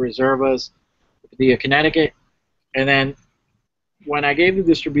Padilla Reservas. Padilla, Connecticut, and then when I gave the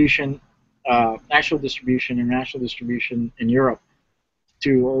distribution, national distribution, international distribution in Europe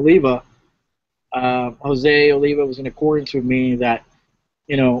to Oliva, Jose Oliva was in accordance with me that,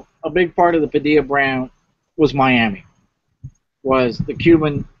 a big part of the Padilla brand was Miami, was the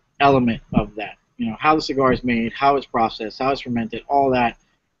Cuban element of that. How the cigar is made, how it's processed, how it's fermented, all that.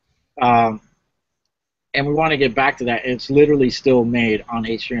 Um, and we want to get back to that. It's literally still made on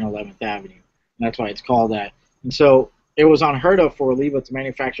 8th Street and 11th Avenue. And that's why it's called that. And so it was unheard of for Oliva to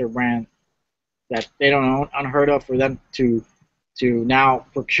manufacture a brand that they don't own, unheard of for them to now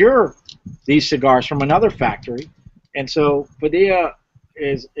procure these cigars from another factory. And so Padilla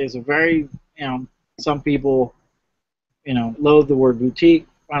is a very, some people, loathe the word boutique.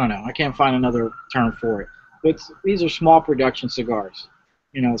 I don't know. I can't find another term for it. But these are small production cigars,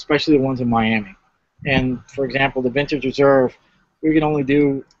 especially the ones in Miami. And, for example, the Vintage Reserve, we can only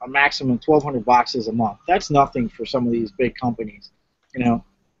do a maximum 1,200 boxes a month. That's nothing for some of these big companies,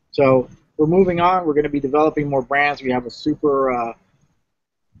 So we're moving on. We're going to be developing more brands. We have a super,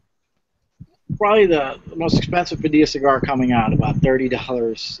 probably the most expensive Padilla cigar coming out, about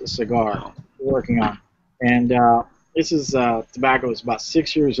 $30 a cigar we're working on. And this is tobacco is about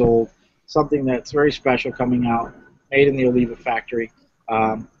 6 years old, something that's very special coming out, made in the Oliva factory.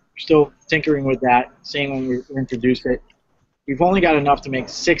 Still tinkering with that, seeing when we introduce it. We've only got enough to make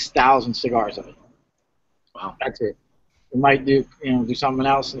 6,000 cigars of it. Wow. That's it. We might do something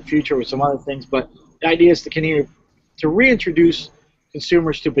else in the future with some other things, but the idea is to continue to reintroduce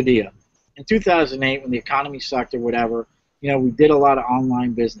consumers to Padilla. In 2008, when the economy sucked or whatever, we did a lot of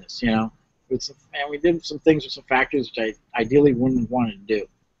online business, and we did some things with some factories which I ideally wouldn't have wanted to do.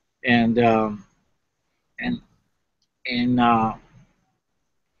 And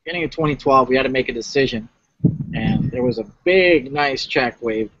beginning of 2012, we had to make a decision, and there was a big, nice check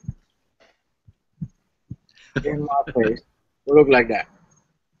wave in my face. It looked like that.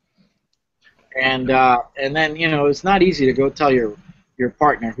 And then, it's not easy to go tell your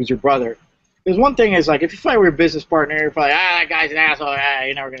partner, who's your brother. Because one thing is, like, if you fight with your business partner, you're probably, that guy's an asshole,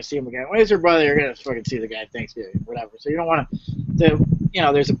 you're never going to see him again. When it's your brother, you're going to fucking see the guy at Thanksgiving, whatever. So you don't want to,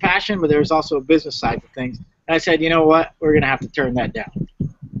 there's a passion, but there's also a business side to things. And I said, you know what, we're going to have to turn that down.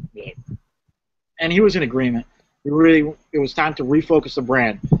 And he was in agreement. It was time to refocus the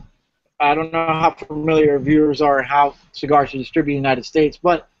brand. I don't know how familiar viewers are how cigars are distributed in the United States,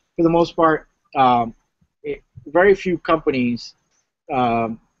 but for the most part, very few companies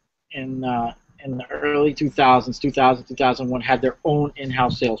in the early 2000s, 2000, 2001, had their own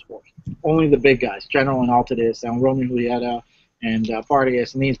in-house sales force. Only the big guys, General and Altadis, and Romeo and Julieta, and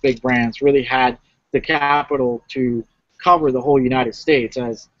Partagas, and these big brands really had the capital to cover the whole United States.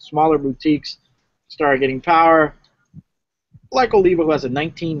 As smaller boutiques started getting power, like Oliva, who has a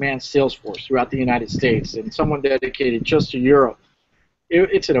 19-man sales force throughout the United States, and someone dedicated just to Europe.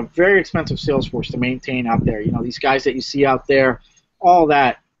 It's a very expensive sales force to maintain out there. These guys that you see out there, all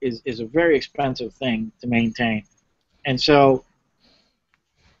that is a very expensive thing to maintain. And so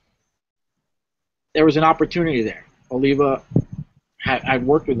there was an opportunity there. Oliva, I'd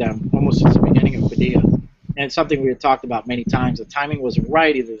worked with them almost since the beginning of Padilla. And it's something we had talked about many times. The timing wasn't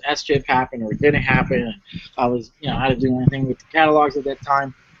right. Either the SJIP happened or it didn't happen. And I was, how to do anything with the catalogs at that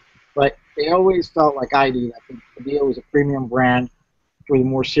time. But they always felt like I do, that Padilla was a premium brand for the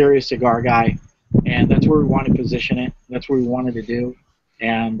more serious cigar guy. And that's where we wanted to position it. That's what we wanted to do.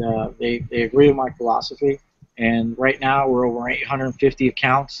 And they agree with my philosophy. And right now we're over 850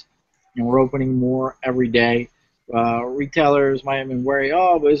 accounts, and we're opening more every day. Retailers might have been worried,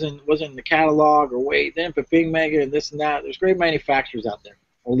 but wasn't in the catalog, or wait, they didn't put Big Mega and this and that. There's great manufacturers out there.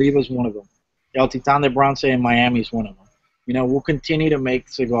 Oliva's one of them. El Titan de Bronce in Miami is one of them. We'll continue to make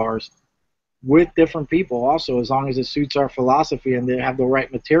cigars with different people also, as long as it suits our philosophy and they have the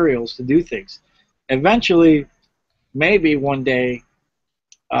right materials to do things. Eventually, maybe one day,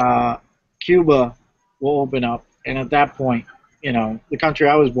 Cuba will open up, and at that point, the country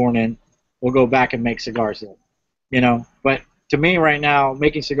I was born in will go back and make cigars there. But to me right now,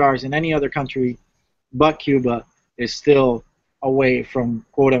 making cigars in any other country but Cuba is still away from,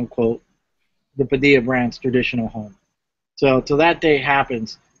 quote unquote, the Padilla brand's traditional home. So till that day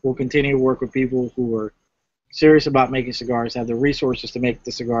happens, we'll continue to work with people who are serious about making cigars, have the resources to make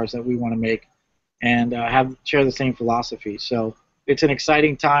the cigars that we want to make, and share the same philosophy. So it's an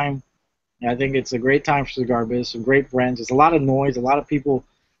exciting time. I think it's a great time for cigar business, some great brands. There's a lot of noise, a lot of people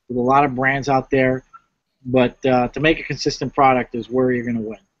with a lot of brands out there. But to make a consistent product is where you're going to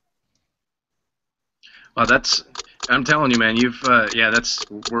win. Well, I'm telling you, man.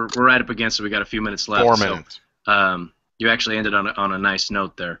 We're right up against it. We got a few minutes left. 4 minutes. So, you actually ended on a nice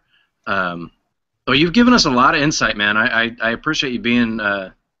note there. Well, you've given us a lot of insight, man. I appreciate you being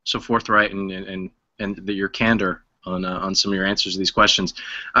so forthright and your candor on some of your answers to these questions.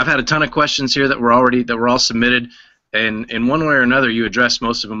 I've had a ton of questions here that were all submitted, and in one way or another, you addressed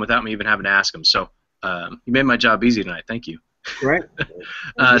most of them without me even having to ask them. So you made my job easy tonight. Thank you. Great.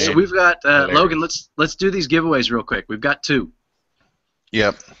 So we've got Logan. Let's do these giveaways real quick. We've got 2.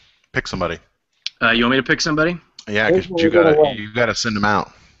 Yep. Pick somebody. You want me to pick somebody? Yeah, because you gotta send them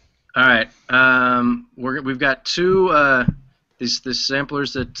out. All right. We've got 2 these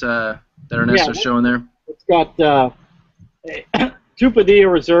samplers that Ernesto's showing there. It's got 2 Padilla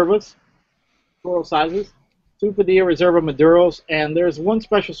Reservas, total sizes, 2 Padilla Reserva Maduros, and there's one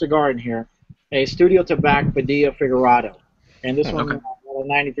special cigar in here, a Studio Tabac Padilla Figurado. And this one, a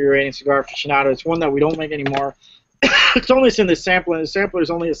 93 rating Cigar Aficionado. It's one that we don't make anymore. It's only in the sampler, and the sampler is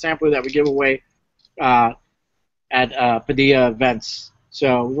only a sampler that we give away at Padilla events.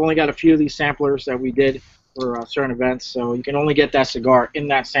 So we've only got a few of these samplers that we did for certain events. So you can only get that cigar in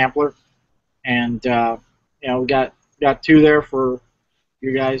that sampler. And we got 2 there for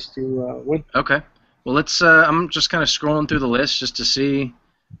you guys to win. Okay. Well, let's. I'm just kind of scrolling through the list just to see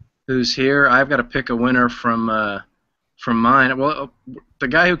who's here. I've got to pick a winner from mine. Well, the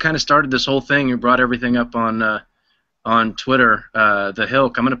guy who kind of started this whole thing, who brought everything up on Twitter, the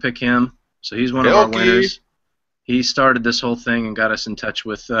Hilk. I'm going to pick him. So he's one of our winners. He started this whole thing and got us in touch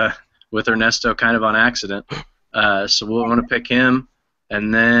with Ernesto kind of on accident. So we'll want to pick him,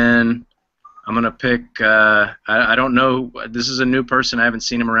 and then I'm going to pick, I don't know, this is a new person. I haven't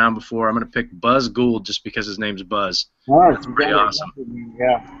seen him around before. I'm going to pick Buzz Gould just because his name's Buzz. Oh, that's pretty awesome.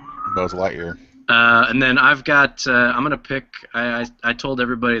 Yeah. Buzz Lightyear. And then I've got, I'm going to pick, I told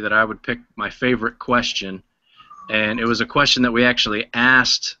everybody that I would pick my favorite question, and it was a question that we actually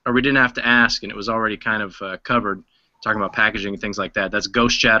asked, or we didn't have to ask, and it was already kind of covered, talking about packaging and things like that. That's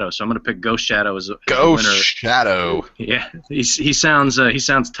Ghost Shadow, so I'm going to pick Ghost Shadow as a winner. Ghost Shadow. Yeah, he sounds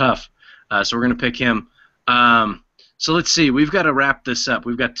tough. So we're going to pick him. So let's see. We've got to wrap this up.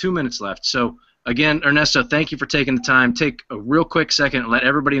 We've got 2 minutes left. So, again, Ernesto, thank you for taking the time. Take a real quick second and let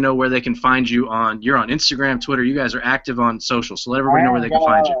everybody know where they can find you you're on Instagram, Twitter. You guys are active on social, so let everybody know where they can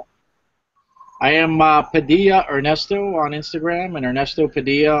find you. I am Padilla Ernesto on Instagram and Ernesto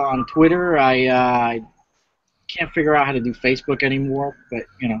Padilla on Twitter. I can't figure out how to do Facebook anymore, but,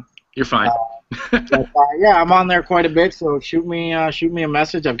 You're fine. But, yeah, I'm on there quite a bit, so shoot me a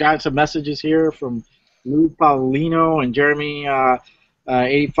message. I've got some messages here from Lou Paulino and Jeremy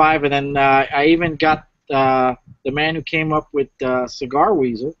 85, and then I even got the man who came up with Cigar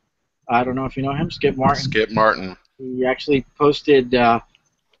Weasel. I don't know if you know him, Skip Martin. Skip Martin. He actually posted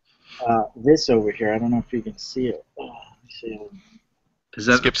this over here. I don't know if you can see it. Let me see. Is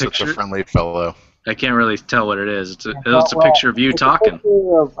that Skip's a picture? such a friendly fellow. I can't really tell what it is. It's a picture of you talking. It's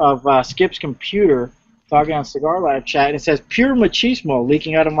a picture of Skip's computer talking on Cigar Live Chat, and it says "pure machismo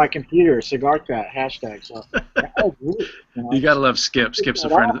leaking out of my computer." CigarChat hashtag. So you gotta love Skip. Skip's a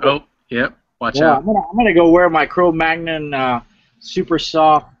friend. Oh, yep. Watch out. I'm gonna go wear my Cro-Magnon super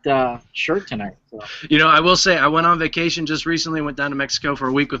soft shirt tonight. So. I will say I went on vacation just recently. Went down to Mexico for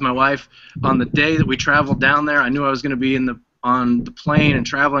a week with my wife. On the day that we traveled down there, I knew I was gonna be on the plane and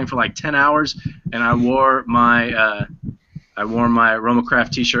traveling for like 10 hours, and I wore my Romacraft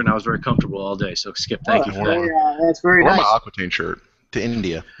T-shirt, and I was very comfortable all day. So Skip, thank you for that. That's very nice. I wore my Aquitaine shirt to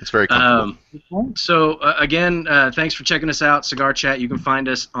India. It's very comfortable. So again, thanks for checking us out, CigarChat. You can find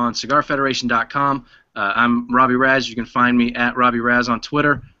us on CigarFederation.com. I'm Robbie Raz. You can find me at Robbie Raz on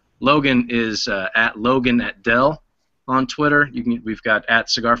Twitter. Logan is at Logan@Dell on Twitter. We've got at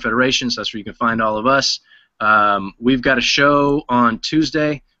Cigar Federation, so that's where you can find all of us. We've got a show on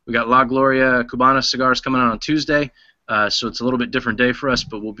Tuesday. We got La Gloria Cubana Cigars coming on Tuesday, so it's a little bit different day for us,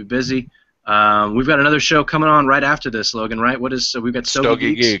 but we'll be busy. We've got another show coming on right after this, Logan. Right? We've got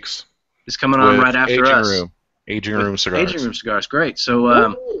Stogie Geeks. Is coming on right after us. Aging Room Cigars. Aging Room Cigars, great.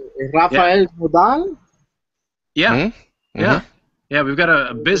 So Rafael Modal. Yeah. Mm-hmm. Yeah. Yeah, we've got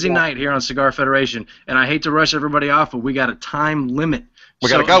a busy night here on Cigar Federation, and I hate to rush everybody off, but we got a time limit. We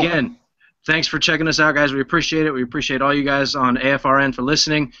gotta go. Again, thanks for checking us out, guys. We appreciate it. We appreciate all you guys on AFRN for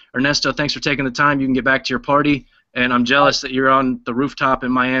listening. Ernesto, thanks for taking the time. You can get back to your party, and I'm jealous that you're on the rooftop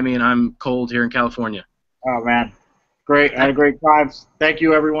in Miami and I'm cold here in California. Oh, man. Great. I had a great time. Thank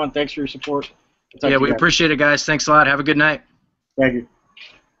you, everyone. Thanks for your support. Yeah, we appreciate it, guys. Thanks a lot. Have a good night. Thank you.